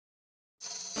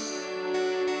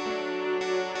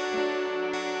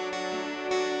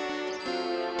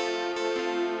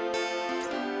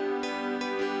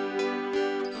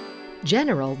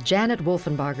General Janet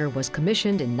Wolfenbarger was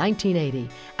commissioned in 1980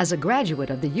 as a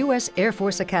graduate of the U.S. Air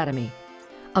Force Academy,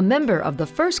 a member of the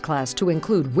first class to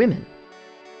include women.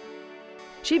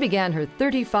 She began her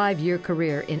 35-year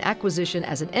career in acquisition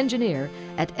as an engineer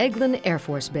at Eglin Air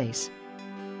Force Base.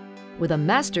 With a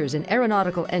master's in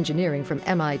aeronautical engineering from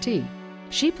MIT,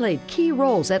 she played key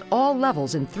roles at all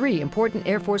levels in 3 important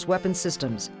Air Force weapons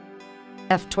systems: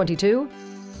 F-22,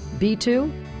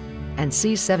 B-2, and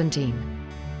C-17.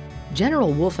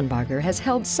 General Wolfenbarger has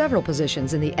held several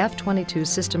positions in the F-22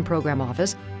 System Program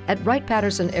Office at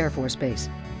Wright-Patterson Air Force Base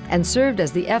and served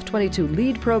as the F-22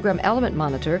 Lead Program Element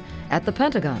Monitor at the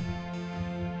Pentagon.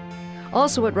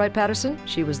 Also at Wright-Patterson,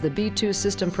 she was the B-2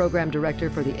 System Program Director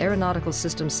for the Aeronautical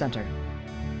Systems Center.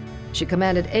 She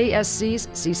commanded ASC's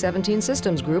C-17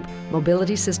 Systems Group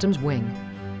Mobility Systems Wing.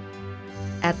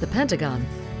 At the Pentagon,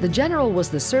 the General was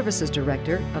the Services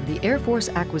Director of the Air Force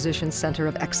Acquisition Center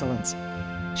of Excellence.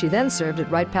 She then served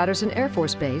at Wright-Patterson Air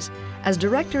Force Base as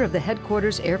Director of the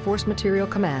Headquarters Air Force Material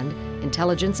Command,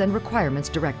 Intelligence and Requirements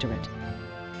Directorate.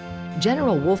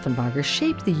 General Wolfenbarger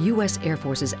shaped the U.S. Air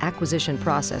Force's acquisition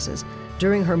processes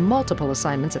during her multiple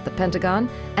assignments at the Pentagon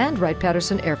and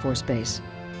Wright-Patterson Air Force Base.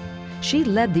 She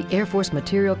led the Air Force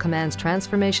Material Command's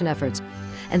transformation efforts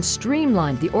and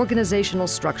streamlined the organizational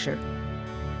structure.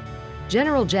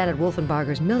 General Janet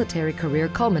Wolfenbarger's military career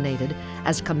culminated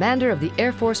as commander of the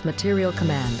Air Force Material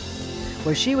Command,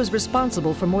 where she was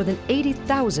responsible for more than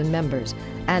 80,000 members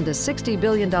and a $60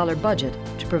 billion budget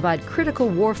to provide critical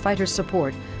warfighter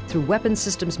support through weapons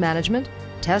systems management,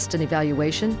 test and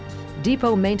evaluation,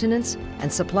 depot maintenance, and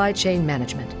supply chain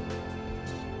management.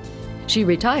 She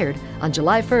retired on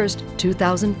July 1,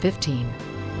 2015.